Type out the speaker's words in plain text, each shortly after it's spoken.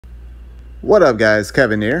What up, guys?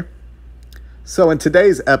 Kevin here. So in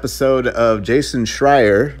today's episode of Jason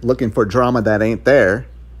Schreier, looking for drama that ain't there,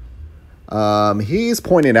 he's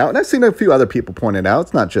pointing out, and I've seen a few other people point it out,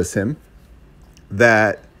 it's not just him,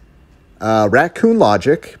 that Raccoon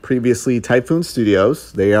Logic, previously Typhoon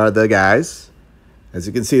Studios, they are the guys, as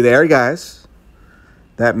you can see, they are guys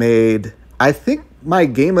that made, I think, my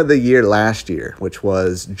game of the year last year, which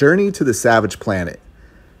was Journey to the Savage Planet.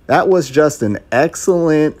 That was just an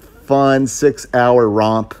excellent, fun 6-hour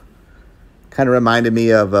romp. Kind of reminded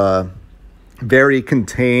me of a very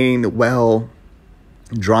contained, well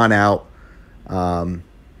drawn out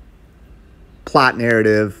plot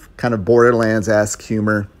narrative, kind of Borderlands-esque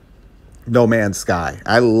humor. No Man's Sky.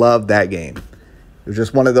 I love that game. It was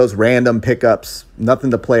just one of those random pickups,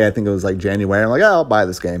 nothing to play. I think it was like January. I'm like, oh, I'll buy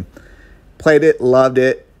this game. Played it, loved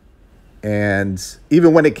it. And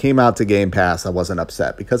even when it came out to Game Pass, I wasn't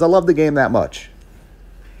upset because I love the game that much.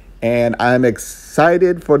 And I'm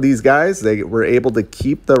excited for these guys. They were able to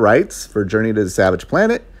keep the rights for Journey to the Savage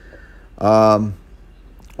Planet. Weren't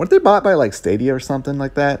they bought by like Stadia or something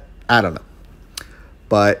like that? I don't know.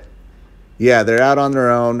 But yeah, they're out on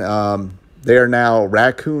their own. They are now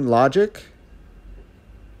Raccoon Logic.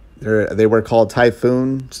 They were called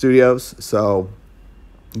Typhoon Studios. So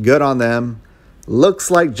good on them.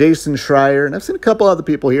 Looks like Jason Schreier, and I've seen a couple other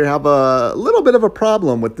people here have a little bit of a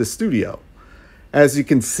problem with the studio. As you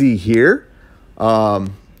can see here,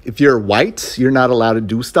 if you're white, you're not allowed to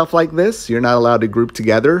do stuff like this. You're not allowed to group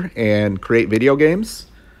together and create video games,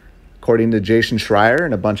 according to Jason Schreier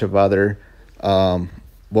and a bunch of other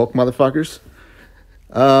woke motherfuckers.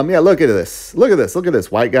 Yeah, look at this. Look at this. Look at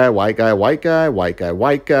this. White guy, white guy, white guy, white guy,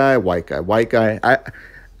 white guy, white guy, white guy.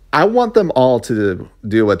 I want them all to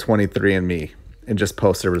do a 23andMe and just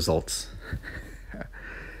post their results.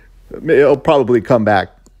 It'll probably come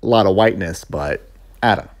back a lot of whiteness, but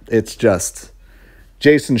I don't know. It's just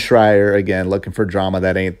Jason Schreier, again, looking for drama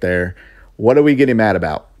that ain't there. What are we getting mad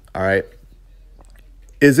about? All right.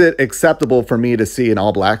 Is it acceptable for me to see an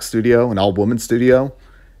all-black studio, an all-woman studio?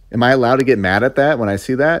 Am I allowed to get mad at that when I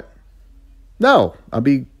see that? No. I'll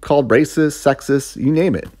be called racist, sexist, you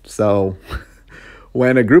name it. So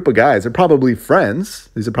when a group of guys are probably friends,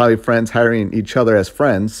 these are probably friends hiring each other as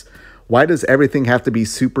friends, why does everything have to be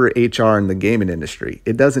super HR in the gaming industry?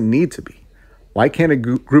 It doesn't need to be. Why can't a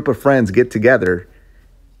group of friends get together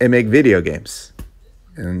and make video games?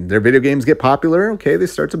 And their video games get popular. Okay, they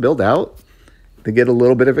start to build out. They get a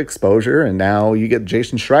little bit of exposure. And now you get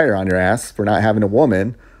Jason Schreier on your ass for not having a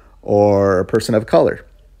woman or a person of color.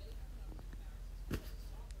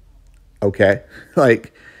 Okay,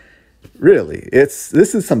 like, really, this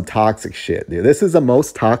is some toxic shit, dude. This is the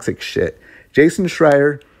most toxic shit. Jason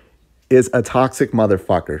Schreier is a toxic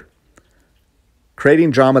motherfucker.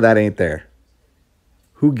 Creating drama that ain't there.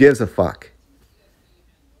 Who gives a fuck?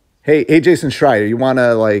 Hey, Jason Schreier, you want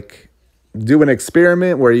to like do an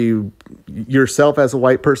experiment where you yourself as a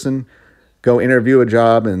white person go interview a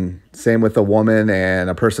job, and same with a woman and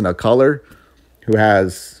a person of color who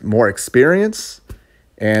has more experience,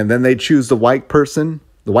 and then they choose the white person,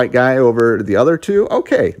 the white guy over the other two?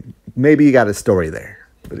 Okay, maybe you got a story there.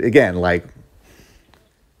 But again, like,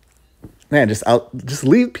 man, just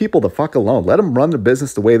leave people the fuck alone. Let them run the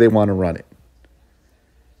business the way they want to run it.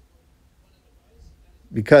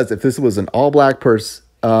 Because if this was an all-black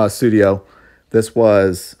studio, this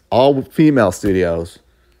was all-female studios,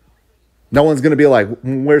 no one's going to be like,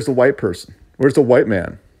 where's the white person? Where's the white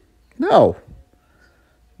man? No.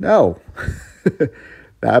 No.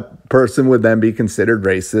 That person would then be considered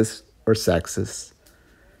racist or sexist.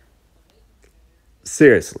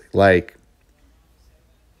 Seriously, like,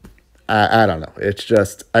 I don't know. It's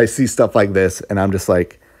just, I see stuff like this, and I'm just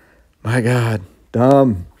like, my God,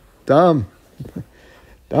 dumb. Now,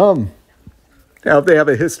 if they have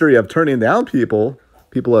a history of turning down people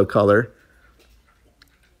of color,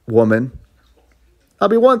 woman, that'll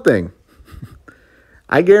be one thing.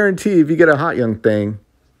 I guarantee if you get a hot young thing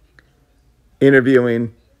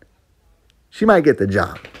interviewing, she might get the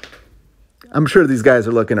job. I'm sure these guys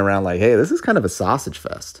are looking around like, hey, this is kind of a sausage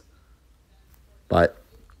fest. But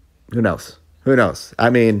who knows? Who knows? I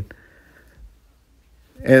mean,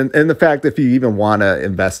 and the fact if you even want to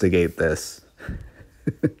investigate this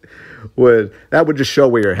would just show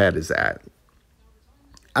where your head is at.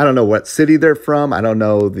 I don't know what city they're from. I don't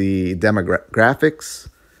know the demographics,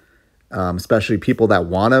 especially people that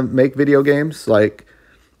want to make video games. Like,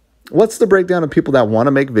 what's the breakdown of people that want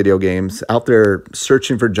to make video games out there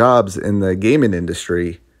searching for jobs in the gaming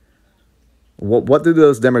industry? What do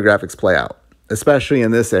those demographics play out? Especially in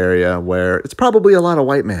this area where it's probably a lot of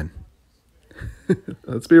white men.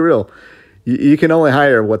 Let's be real. You can only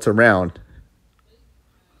hire what's around.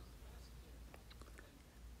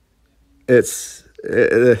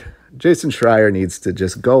 Jason Schreier needs to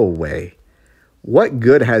just go away. What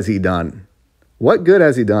good has he done? What good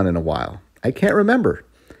has he done in a while? I can't remember.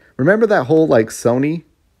 Remember that whole like Sony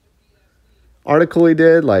article he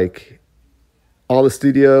did? Like all the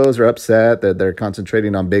studios are upset that they're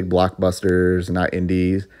concentrating on big blockbusters and not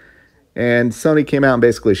indies. And Sony came out and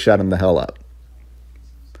basically shut him the hell up.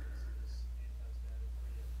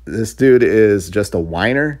 This dude is just a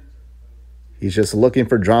whiner. He's just looking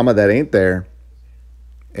for drama that ain't there.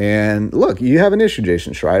 And look, you have an issue,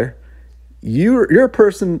 Jason Schreier. You're a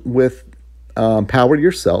person with power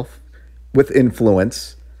yourself, with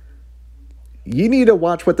influence. You need to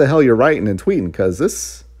watch what the hell you're writing and tweeting, because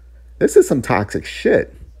this is some toxic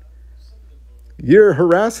shit. You're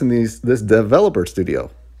harassing this developer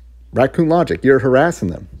studio, Raccoon Logic. You're harassing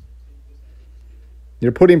them.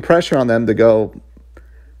 You're putting pressure on them to go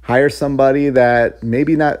hire somebody that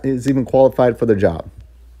maybe not is even qualified for the job.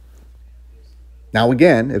 Now,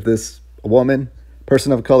 again, if this woman,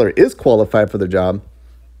 person of color, is qualified for the job,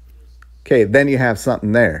 okay, then you have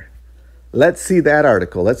something there. Let's see that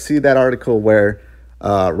article. Let's see that article where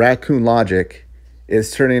Raccoon Logic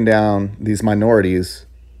is turning down these minorities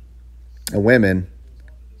and women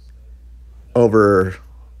over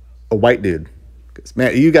a white dude. 'Cause,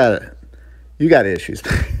 man, you got issues.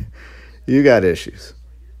 You got issues.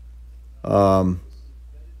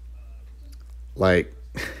 Like,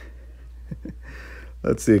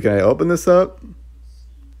 let's see. Can I open this up?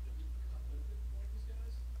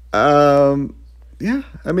 Yeah.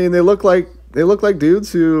 I mean, they look like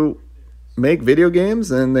dudes who make video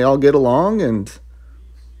games, and they all get along. And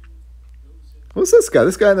what's this guy?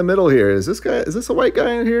 This guy in the middle here. Is this a white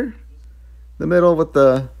guy in here? In the middle with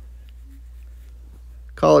the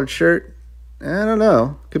collared shirt? I don't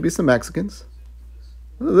know. Could be some Mexicans.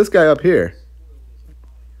 This guy up here.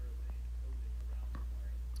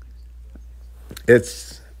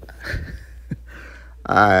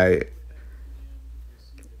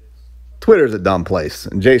 Twitter's a dumb place,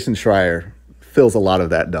 and Jason Schreier fills a lot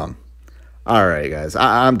of that dumb. All right, guys,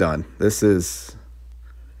 I'm done. The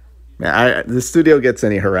studio gets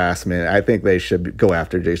any harassment, I think they should go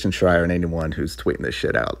after Jason Schreier and anyone who's tweeting this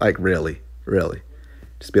shit out. Like, really.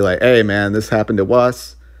 Just be like, hey, man, this happened to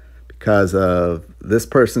us because of this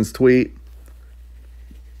person's tweet.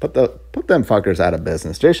 Put them fuckers out of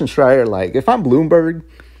business. Jason Schreier, like, if I'm Bloomberg,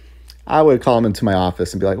 I would call him into my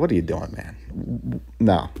office and be like, what are you doing, man?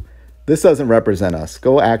 No, this doesn't represent us.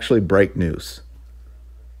 Go actually break news.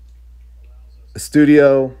 A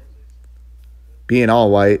studio being all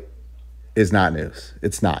white is not news.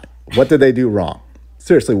 It's not. What did they do wrong?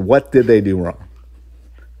 Seriously, what did they do wrong?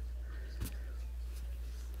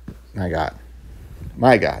 My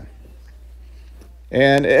God.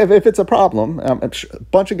 And if it's a problem, a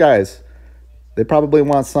bunch of guys, they probably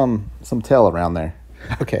want some tail around there.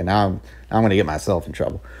 Okay, now I'm going to get myself in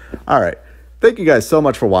trouble. All right. Thank you guys so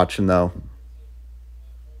much for watching, though.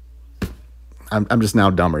 I'm just now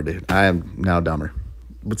dumber, dude. I am now dumber.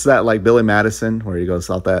 What's that, like Billy Madison, where he goes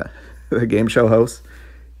out that the game show host?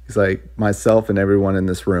 He's like, myself and everyone in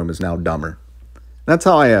this room is now dumber. That's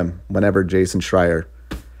how I am whenever Jason Schreier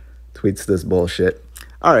tweets this bullshit.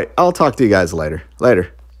 All right, I'll talk to you guys later.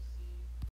 Later.